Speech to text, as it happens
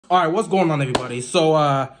All right, what's going on, everybody? So,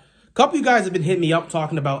 a couple of you guys have been hitting me up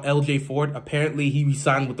talking about LJ Fort. Apparently, he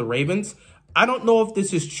re-signed with the Ravens. I don't know if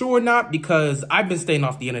this is true or not because I've been staying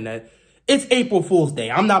off the internet. It's April Fool's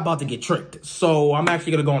Day. I'm not about to get tricked. So, I'm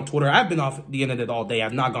actually going to go on Twitter. I've been off the internet all day.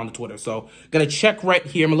 I've not gone to Twitter. So, going to check right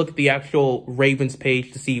here. I'm going to look at the actual Ravens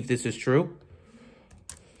page to see if this is true.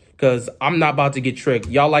 Because I'm not about to get tricked.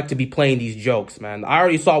 Y'all like to be playing these jokes, man. I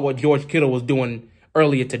already saw what George Kittle was doing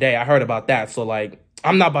earlier today. I heard about that. So, like,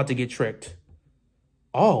 I'm not about to get tricked.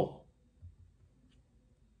 Oh,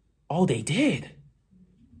 they did.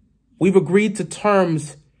 We've agreed to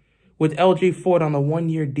terms with LJ Fort on a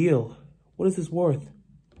 1-year deal. What is this worth?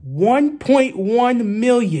 $1.1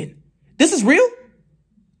 million. This is real?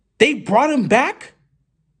 They brought him back?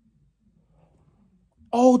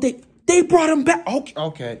 Oh, they brought him back.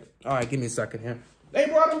 Okay. All right, give me a second here. They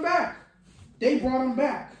brought him back.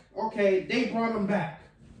 Okay, they brought him back.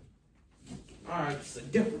 All right, it's a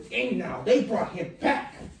different game now. They brought him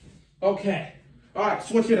back. Okay. All right,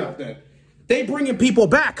 switch it up then. They bringing people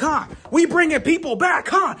back, huh? We bringing people back,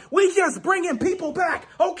 huh? We just bringing people back.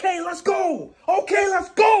 Okay, let's go.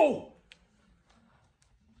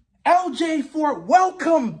 LJ Fort,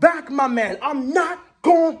 welcome back, my man. I'm not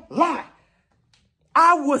gonna lie.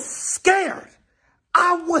 I was scared.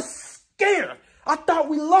 I thought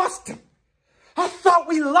we lost him.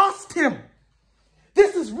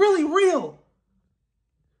 This is really real.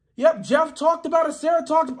 Yep, Jeff talked about it. Sarah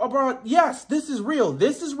talked about it. Yes, this is real.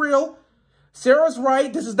 Sarah's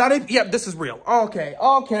right. This is not it. Yep, this is real. Okay.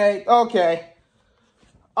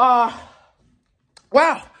 Wow.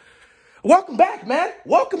 Welcome back, man.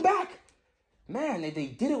 Man, they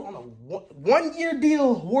did it on a one-year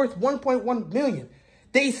deal worth $1.1 million.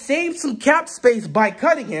 They saved some cap space by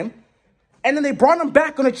cutting him, and then they brought him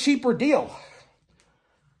back on a cheaper deal.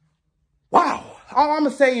 Wow. All I'm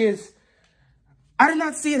going to say is, I did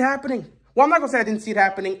not see it happening. Well, I'm not going to say I didn't see it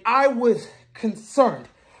happening. I was concerned.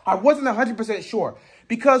 I wasn't 100% sure.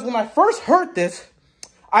 Because when I first heard this,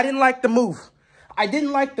 I didn't like the move. I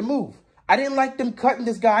didn't like them cutting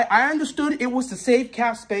this guy. I understood it was to save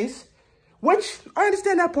cap space, which I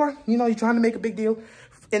understand that part. You know, you're trying to make a big deal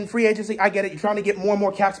in free agency. I get it. You're trying to get more and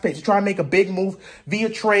more cap space. You're trying to make a big move via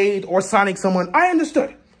trade or signing someone. I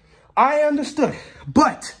understood.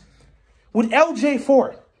 But with LJ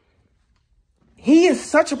Fort, he is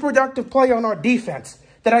such a productive player on our defense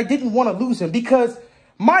that I didn't want to lose him because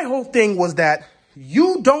my whole thing was that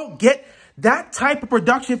you don't get that type of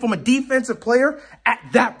production from a defensive player at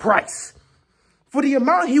that price. For the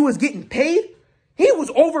amount he was getting paid, he was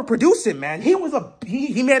overproducing, man. He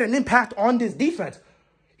made an impact on this defense.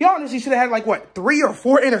 He honestly should have had like, what, 3 or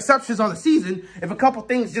 4 interceptions on the season if a couple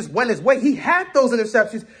things just went his way. He had those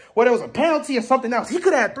interceptions, whether it was a penalty or something else. He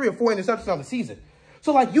could have had 3 or 4 interceptions on the season.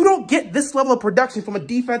 So, like, you don't get this level of production from a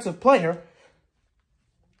defensive player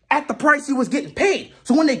at the price he was getting paid.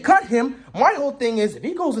 So, when they cut him, my whole thing is, if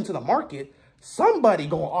he goes into the market, somebody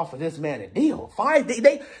going to offer this man a deal.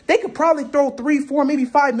 They could probably throw 3, 4, maybe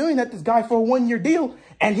 $5 million at this guy for a 1-year deal,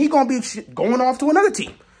 and he going to be going off to another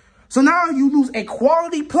team. So, now you lose a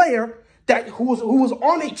quality player who was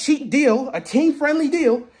on a cheap deal, a team-friendly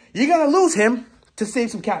deal. You're going to lose him to save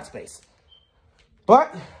some cap space.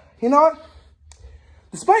 But, you know what?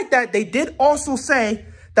 Despite that, they did also say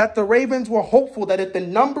that the Ravens were hopeful that if the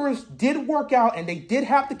numbers did work out and they did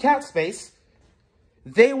have the cap space,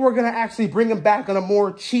 they were going to actually bring him back on a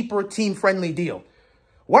more cheaper, team-friendly deal.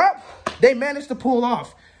 Well, they managed to pull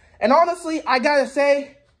off. And honestly, I got to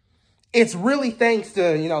say, it's really thanks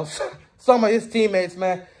to, you know, some of his teammates,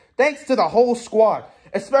 man. Thanks to the whole squad.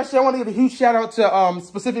 Especially, I want to give a huge shout-out to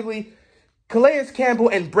specifically Calais Campbell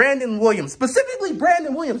and Brandon Williams. Specifically,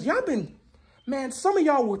 Brandon Williams. Y'all been... Man, some of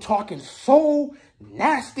y'all were talking so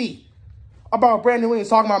nasty about Brandon Williams,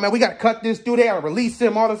 talking about, man, we got to cut this dude, they got to release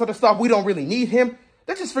him, all this other stuff. We don't really need him.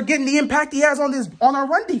 They're just forgetting the impact he has on our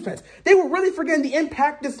run defense. They were really forgetting the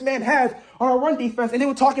impact this man has on our run defense, and they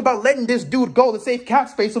were talking about letting this dude go to save cap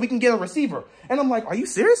space so we can get a receiver. And I'm like, are you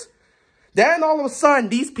serious? Then all of a sudden,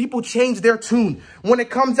 these people change their tune when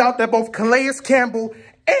it comes out that both Calais Campbell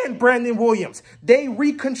and Brandon Williams, they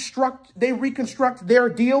reconstruct their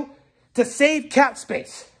deal to save cap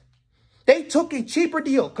space. They took a cheaper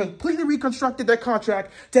deal, completely reconstructed their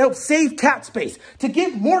contract to help save cap space, to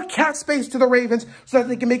give more cap space to the Ravens so that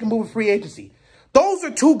they can make a move in free agency. Those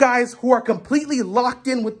are 2 guys who are completely locked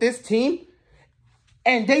in with this team,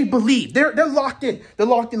 and they believe. They're locked in. They're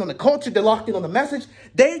locked in on the culture. They're locked in on the message.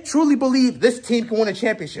 They truly believe this team can win a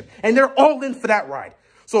championship, and they're all in for that ride.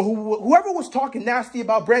 So whoever was talking nasty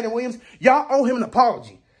about Brandon Williams, y'all owe him an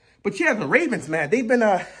apology. But yeah, the Ravens, man, they've been,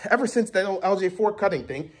 ever since that old LJ Fort cutting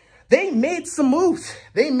thing, they made some moves.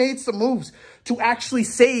 They made some moves to actually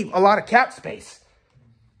save a lot of cap space,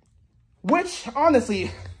 which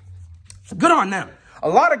honestly, good on them. A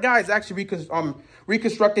lot of guys actually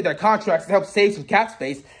reconstructed their contracts to help save some cap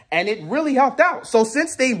space, and it really helped out. So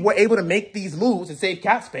since they were able to make these moves and save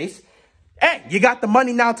cap space, hey, you got the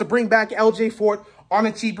money now to bring back LJ Fort on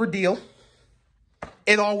a cheaper deal.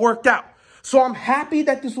 It all worked out. So I'm happy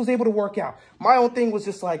that this was able to work out. My own thing was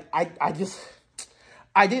just like, I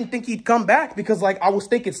didn't think he'd come back because, like, I was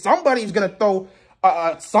thinking somebody's going to throw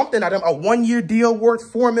something at him, a one-year deal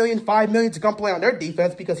worth $4 million, $5 million to come play on their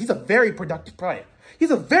defense because he's a very productive player. He's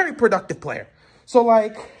a very productive player. So,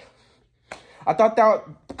 like, I thought that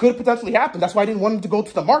could potentially happen. That's why I didn't want him to go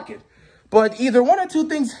to the market. But either one or two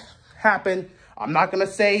things happened. I'm not going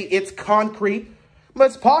to say it's concrete, but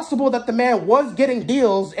it's possible that the man was getting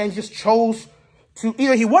deals and just chose to,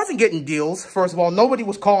 either he wasn't getting deals. First of all, nobody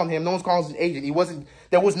was calling him. No one's calling his agent.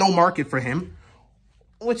 There was no market for him,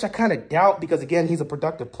 which I kind of doubt because, again, he's a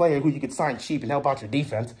productive player who you could sign cheap and help out your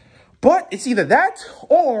defense. But it's either that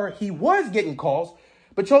or he was getting calls,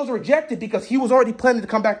 but chose to reject it because he was already planning to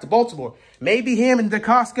come back to Baltimore. Maybe him and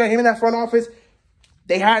DeCosta, him in that front office,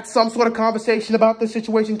 they had some sort of conversation about the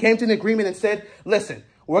situation, came to an agreement and said, listen,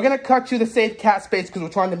 we're going to cut you to save cap space because we're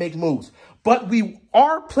trying to make moves. But we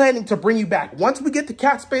are planning to bring you back. Once we get the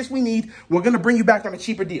cap space we need, we're going to bring you back on a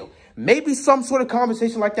cheaper deal. Maybe some sort of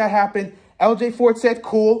conversation like that happened. LJ Fort said,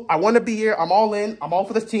 cool, I want to be here. I'm all in. I'm all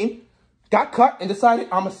for this team. Got cut and decided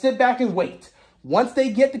I'm going to sit back and wait. Once they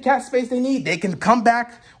get the cap space they need, they can come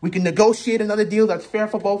back. We can negotiate another deal that's fair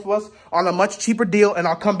for both of us on a much cheaper deal, and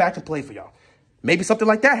I'll come back and play for y'all. Maybe something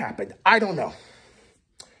like that happened. I don't know.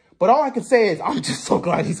 But all I can say is I'm just so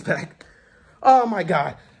glad he's back. Oh, my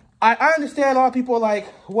God. I understand a lot of people are like,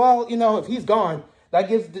 well, you know, if he's gone, that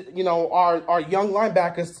gives, you know, our young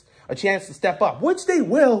linebackers a chance to step up, which they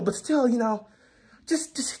will, but still, you know,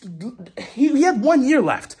 he had 1 year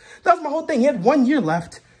left. That was my whole thing. He had 1 year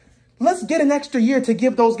left. Let's get an extra year to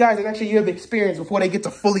give those guys an extra year of experience before they get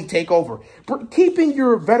to fully take over. Keeping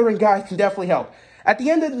your veteran guys can definitely help. At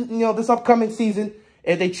the end of, you know, this upcoming season,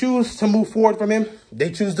 if they choose to move forward from him,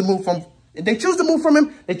 they choose to move from him.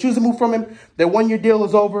 Their 1 year deal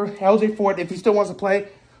is over. LJ Fort, if he still wants to play,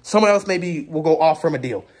 someone else maybe will go off from a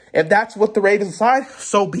deal. If that's what the Ravens decide,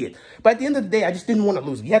 so be it. But at the end of the day, I just didn't want to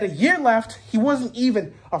lose him. He had a year left. He wasn't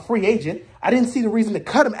even a free agent. I didn't see the reason to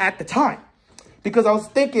cut him at the time because I was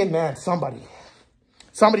thinking, man, somebody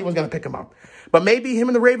was going to pick him up. But maybe him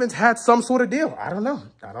and the Ravens had some sort of deal. I don't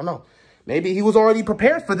know. Maybe he was already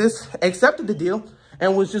prepared for this, accepted the deal,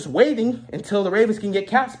 and was just waiting until the Ravens can get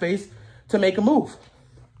cap space to make a move.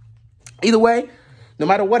 Either way, no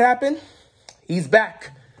matter what happened, he's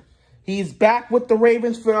back. He's back with the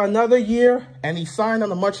Ravens for another year, and he signed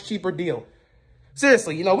on a much cheaper deal.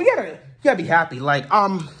 Seriously, you know, we gotta be happy. Like,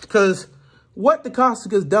 because what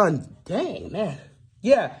DeCosta has done, dang, man.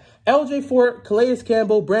 Yeah, LJ Fort, Calais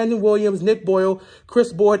Campbell, Brandon Williams, Nick Boyle,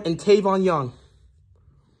 Chris Board, and Tavon Young.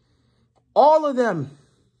 All of them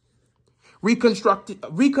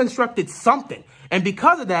reconstructed something. And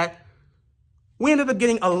because of that, we ended up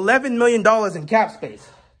getting $11 million in cap space.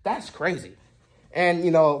 That's crazy. And,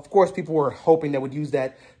 you know, of course, people were hoping they would use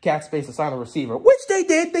that cap space to sign a receiver, which they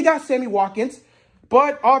did. They got Sammy Watkins.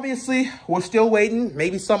 But obviously, we're still waiting.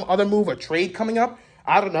 Maybe some other move, a trade coming up.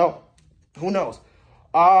 I don't know. Who knows?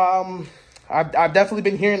 I've definitely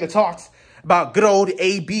been hearing the talks about good old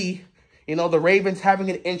AB. You know, the Ravens having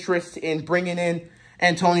an interest in bringing in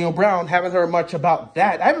Antonio Brown. Haven't heard much about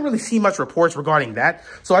that. I haven't really seen much reports regarding that,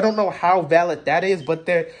 so I don't know how valid that is, but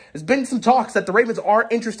there's been some talks that the Ravens are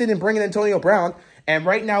interested in bringing Antonio Brown, and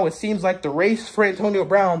right now it seems like the race for Antonio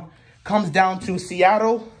Brown comes down to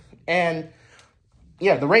Seattle and,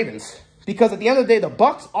 yeah, the Ravens. Because at the end of the day, the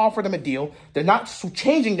Bucs offered him a deal. They're not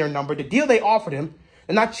changing their number. The deal they offered him,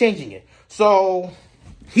 they're not changing it. So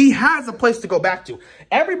he has a place to go back to.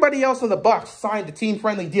 Everybody else in the Bucs signed a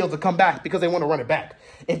team-friendly deal to come back because they want to run it back.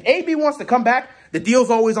 If AB wants to come back, the deal's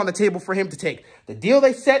always on the table for him to take. The deal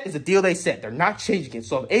they set is the deal they set. They're not changing it.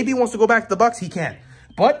 So if AB wants to go back to the Bucs, he can.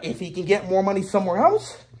 But if he can get more money somewhere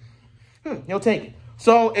else, he'll take it.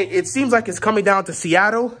 So it seems like it's coming down to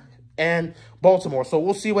Seattle and Baltimore. So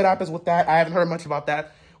we'll see what happens with that. I haven't heard much about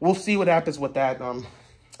that. We'll see what happens with that in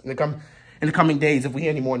the coming days if we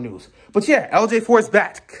hear any more news. But yeah, LJ Fort's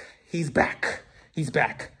back. He's back. He's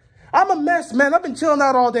back. I'm a mess, man. I've been chilling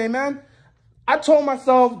out all day, man. I told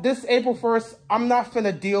myself this April 1st, I'm not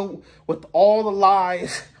finna deal with all the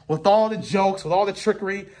lies, with all the jokes, with all the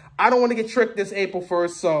trickery. I don't want to get tricked this April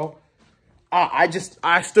 1st, so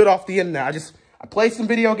I stood off the internet. I played some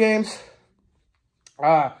video games.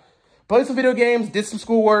 Did some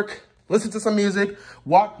schoolwork, listened to some music,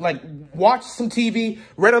 watched some TV,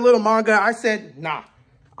 read a little manga. I said, nah,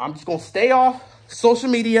 I'm just going to stay off social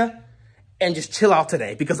media and just chill out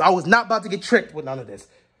today because I was not about to get tricked with none of this.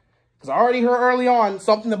 Because I already heard early on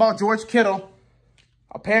something about George Kittle.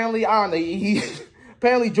 Apparently, I don't know,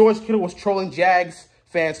 apparently George Kittle was trolling Jags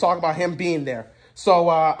fans talking about him being there. So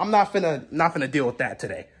I'm not finna deal with that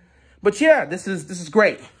today. But yeah, this is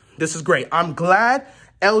great. This is great. I'm glad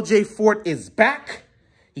LJ Fort is back.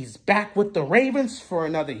 He's back with the Ravens for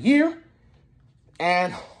another year.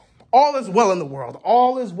 And all is well in the world.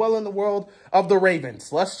 All is well in the world of the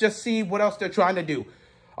Ravens. Let's just see what else they're trying to do.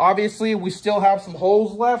 Obviously, we still have some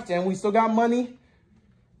holes left and we still got money.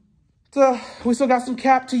 We still got some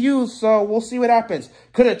cap to use, so we'll see what happens.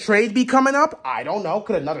 Could a trade be coming up? I don't know.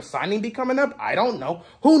 Could another signing be coming up? I don't know.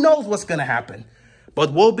 Who knows what's going to happen?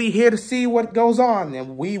 But we'll be here to see what goes on,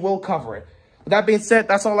 and we will cover it. With that being said,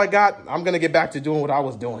 that's all I got. I'm going to get back to doing what I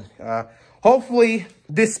was doing. Hopefully,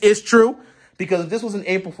 this is true, because if this was an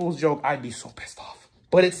April Fool's joke, I'd be so pissed off.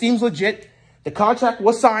 But it seems legit. The contract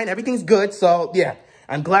was signed. Everything's good. So, yeah,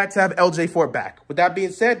 I'm glad to have LJ Fort back. With that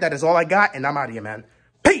being said, that is all I got, and I'm out of here, man.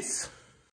 Peace!